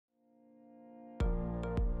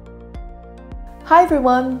Hi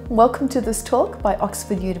everyone, welcome to this talk by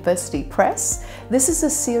Oxford University Press. This is a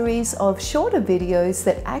series of shorter videos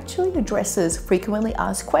that actually addresses frequently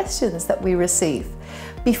asked questions that we receive.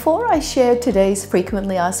 Before I share today's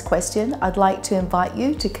frequently asked question, I'd like to invite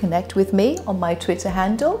you to connect with me on my Twitter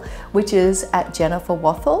handle, which is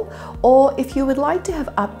 @Chang-Wathall, or if you would like to have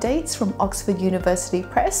updates from Oxford University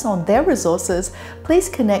Press on their resources, please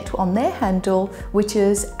connect on their handle, which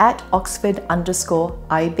is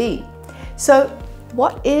 @Oxford_IB. So,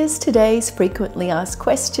 what is today's frequently asked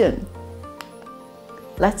question?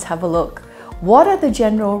 Let's have a look. What are the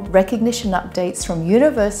general recognition updates from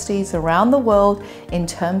universities around the world in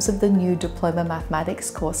terms of the new Diploma Mathematics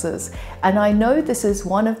courses? And I know this is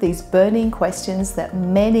one of these burning questions that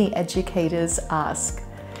many educators ask.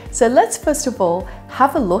 So let's first of all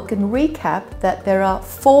have a look and recap that there are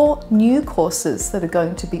 4 new courses that are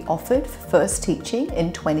going to be offered for first teaching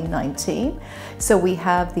in 2019. So we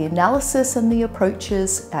have the analysis and the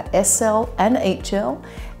approaches at SL and HL,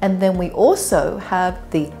 and then we also have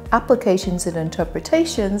the applications and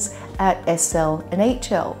interpretations at SL and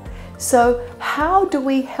HL. So how do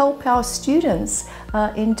we help our students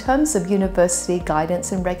in terms of university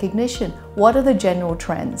guidance and recognition? What are the general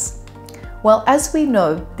trends? Well, as we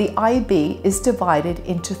know, the IB is divided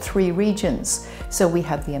into 3 regions. So we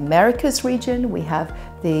have the Americas region, we have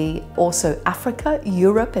the also Africa,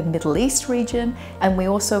 Europe and Middle East region, and we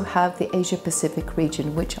also have the Asia Pacific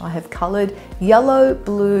region, which I have colored yellow,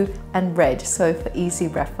 blue and red, so for easy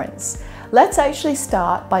reference. Let's actually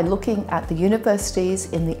start by looking at the universities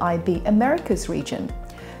in the IB Americas region.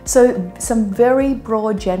 So some very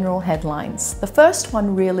broad general headlines. The first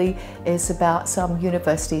one really is about some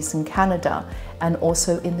universities in Canada and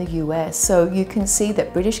also in the US. So you can see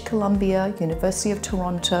that British Columbia, University of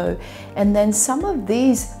Toronto, and then some of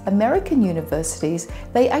these American universities,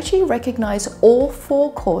 they actually recognize all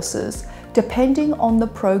 4 courses depending on the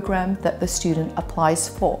program that the student applies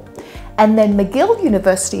for. And then McGill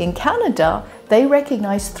University in Canada, they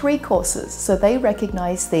recognize 3 courses. So they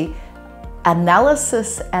recognize the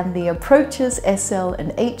analysis and the approaches SL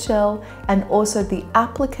and HL, and also the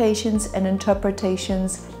applications and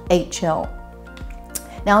interpretations HL.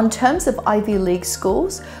 Now in terms of Ivy League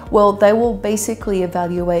schools, well, they will basically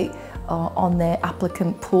evaluate on their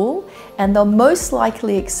applicant pool, and they'll most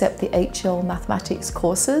likely accept the HL mathematics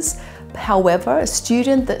courses. However, a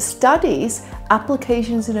student that studies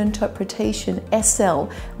applications and interpretation SL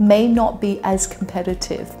may not be as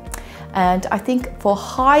competitive. And I think for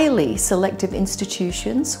highly selective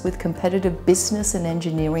institutions with competitive business and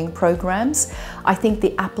engineering programs, I think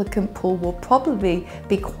the applicant pool will probably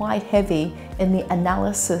be quite heavy in the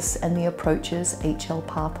analysis and the approaches HL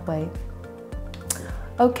pathway.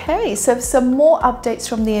 Okay, so some more updates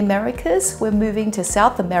from the Americas. We're moving to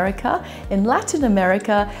South America. In Latin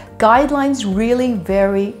America, guidelines really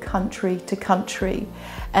vary country to country.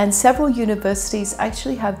 And several universities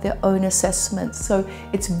actually have their own assessments. So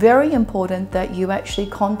it's very important that you actually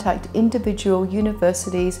contact individual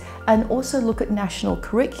universities and also look at national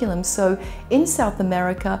curriculum. So in South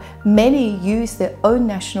America, many use their own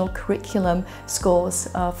national curriculum scores,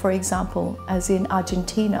 for example, as in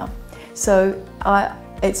Argentina. So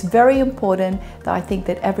it's very important that I think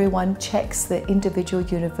that everyone checks the individual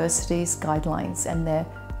universities' guidelines and their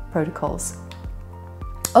protocols.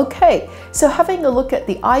 Okay, so having a look at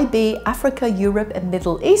the IB, Africa, Europe and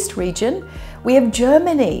Middle East region, we have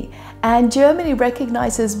Germany, and Germany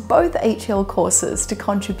recognizes both HL courses to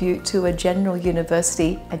contribute to a general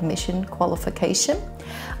university admission qualification.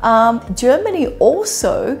 Germany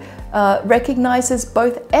also recognizes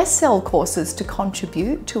both SL courses to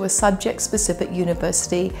contribute to a subject-specific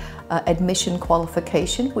university admission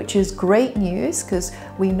qualification, which is great news because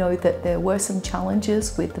we know that there were some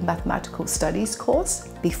challenges with the mathematical studies course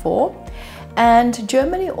before. And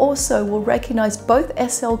Germany also will recognize both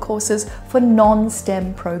SL courses for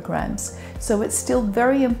non-STEM programs. So it's still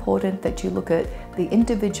very important that you look at the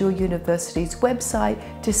individual university's website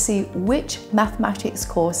to see which mathematics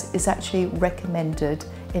course is actually recommended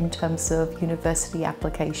in terms of university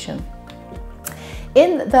application.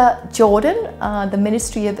 In Jordan, the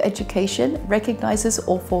Ministry of Education recognizes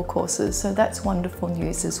all 4 courses, so that's wonderful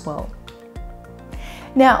news as well.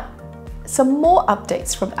 Now, some more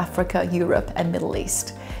updates from Africa, Europe and Middle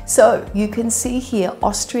East. So you can see here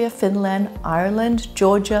Austria, Finland, Ireland,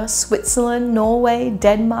 Georgia, Switzerland, Norway,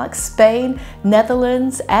 Denmark, Spain,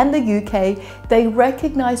 Netherlands and the UK. They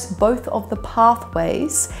recognize both of the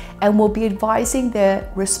pathways and will be advising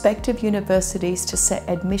their respective universities to set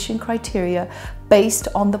admission criteria based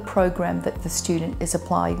on the program that the student is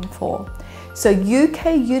applying for. So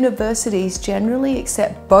UK universities generally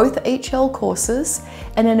accept both HL courses,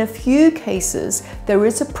 and in a few cases there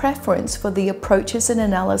is a preference for the Approaches and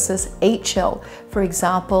Analysis HL, for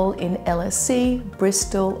example in LSE,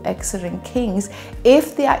 Bristol, Exeter and King's,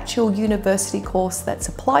 if the actual university course that's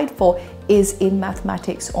applied for is in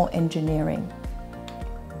mathematics or engineering.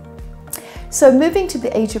 So moving to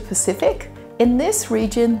the Asia Pacific, in this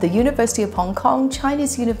region, the University of Hong Kong,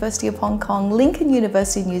 Chinese University of Hong Kong, Lincoln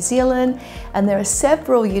University in New Zealand, and there are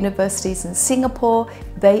several universities in Singapore,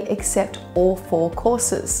 they accept all 4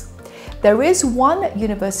 courses. There is one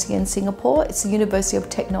university in Singapore, it's the University of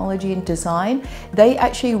Technology and Design. They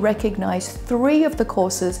actually recognize 3 of the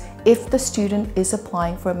courses if the student is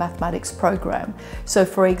applying for a mathematics program. So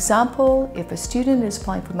for example, if a student is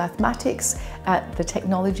applying for mathematics at the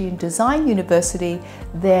Technology and Design University,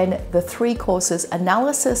 then the 3 courses,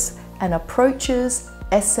 Analysis and Approaches,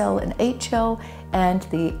 SL and HL, and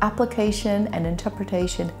the Application and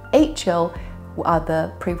Interpretation HL are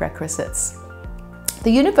the prerequisites. The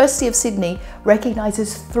University of Sydney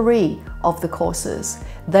recognises 3 of the courses.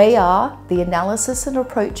 They are the Analysis and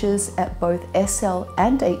Approaches at both SL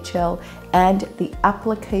and HL, and the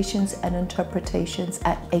Applications and Interpretations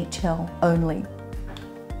at HL only.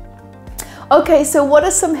 Okay, so what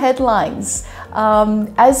are some headlines?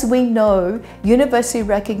 As we know, university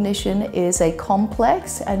recognition is a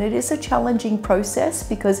complex and it is a challenging process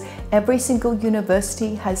because every single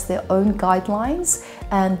university has their own guidelines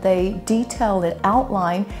and they detail and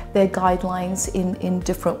outline their guidelines in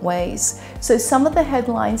different ways. So some of the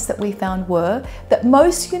headlines that we found were that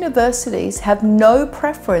most universities have no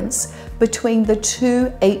preference between the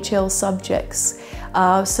 2 HL subjects.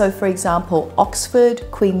 So for example, Oxford,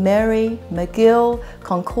 Queen Mary, McGill,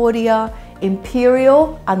 Concordia,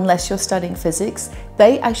 Imperial, unless you're studying physics,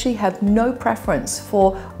 they actually have no preference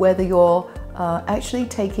for whether you're actually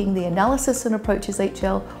taking the Analysis and Approaches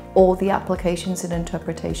HL or the Applications and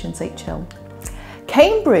Interpretations HL.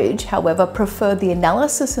 Cambridge, however, prefer the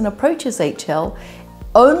Analysis and Approaches HL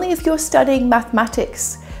only if you're studying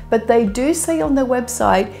mathematics. But they do say on their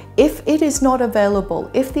website, if it is not available,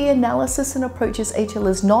 if the Analysis and Approaches HL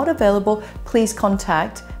is not available, please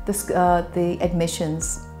contact the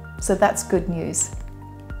admissions. So that's good news.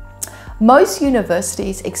 Most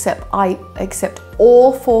universities accept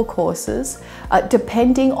all 4 courses,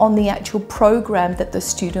 depending on the actual program that the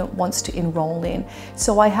student wants to enroll in.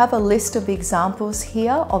 So I have a list of examples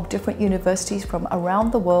here of different universities from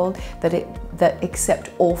around the world that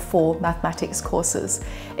accept all 4 mathematics courses,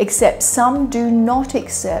 except some do not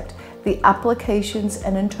accept the Applications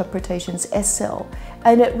and Interpretations SL,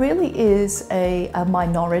 and it really is a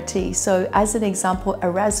minority. So as an example,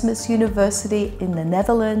 Erasmus University in the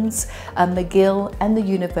Netherlands, McGill and the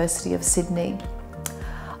University of Sydney.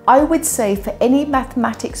 I would say for any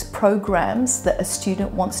mathematics programs that a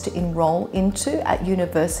student wants to enroll into at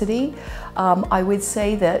university, I would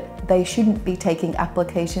say that they shouldn't be taking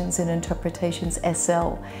Applications and Interpretations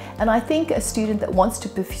SL. And I think a student that wants to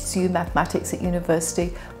pursue mathematics at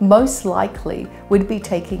university most likely would be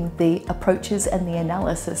taking the Approaches and the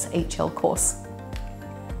Analysis HL course.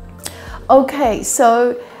 Okay,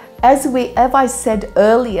 so as I said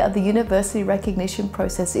earlier, the university recognition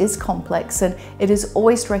process is complex and it is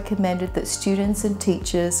always recommended that students and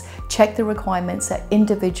teachers check the requirements at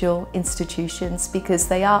individual institutions because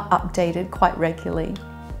they are updated quite regularly.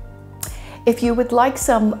 If you would like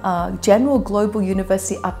some general global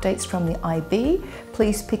university updates from the IB,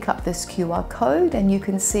 please pick up this QR code and you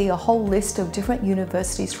can see a whole list of different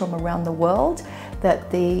universities from around the world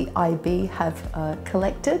that the IB have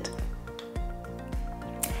collected.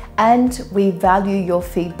 And we value your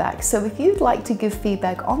feedback. So if you'd like to give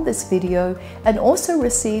feedback on this video and also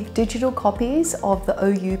receive digital copies of the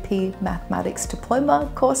OUP Mathematics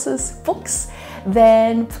Diploma courses books,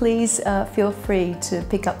 then please feel free to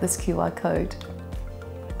pick up this QR code.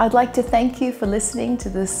 I'd like to thank you for listening to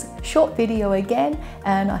this short video again,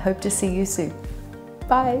 and I hope to see you soon.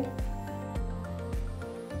 Bye.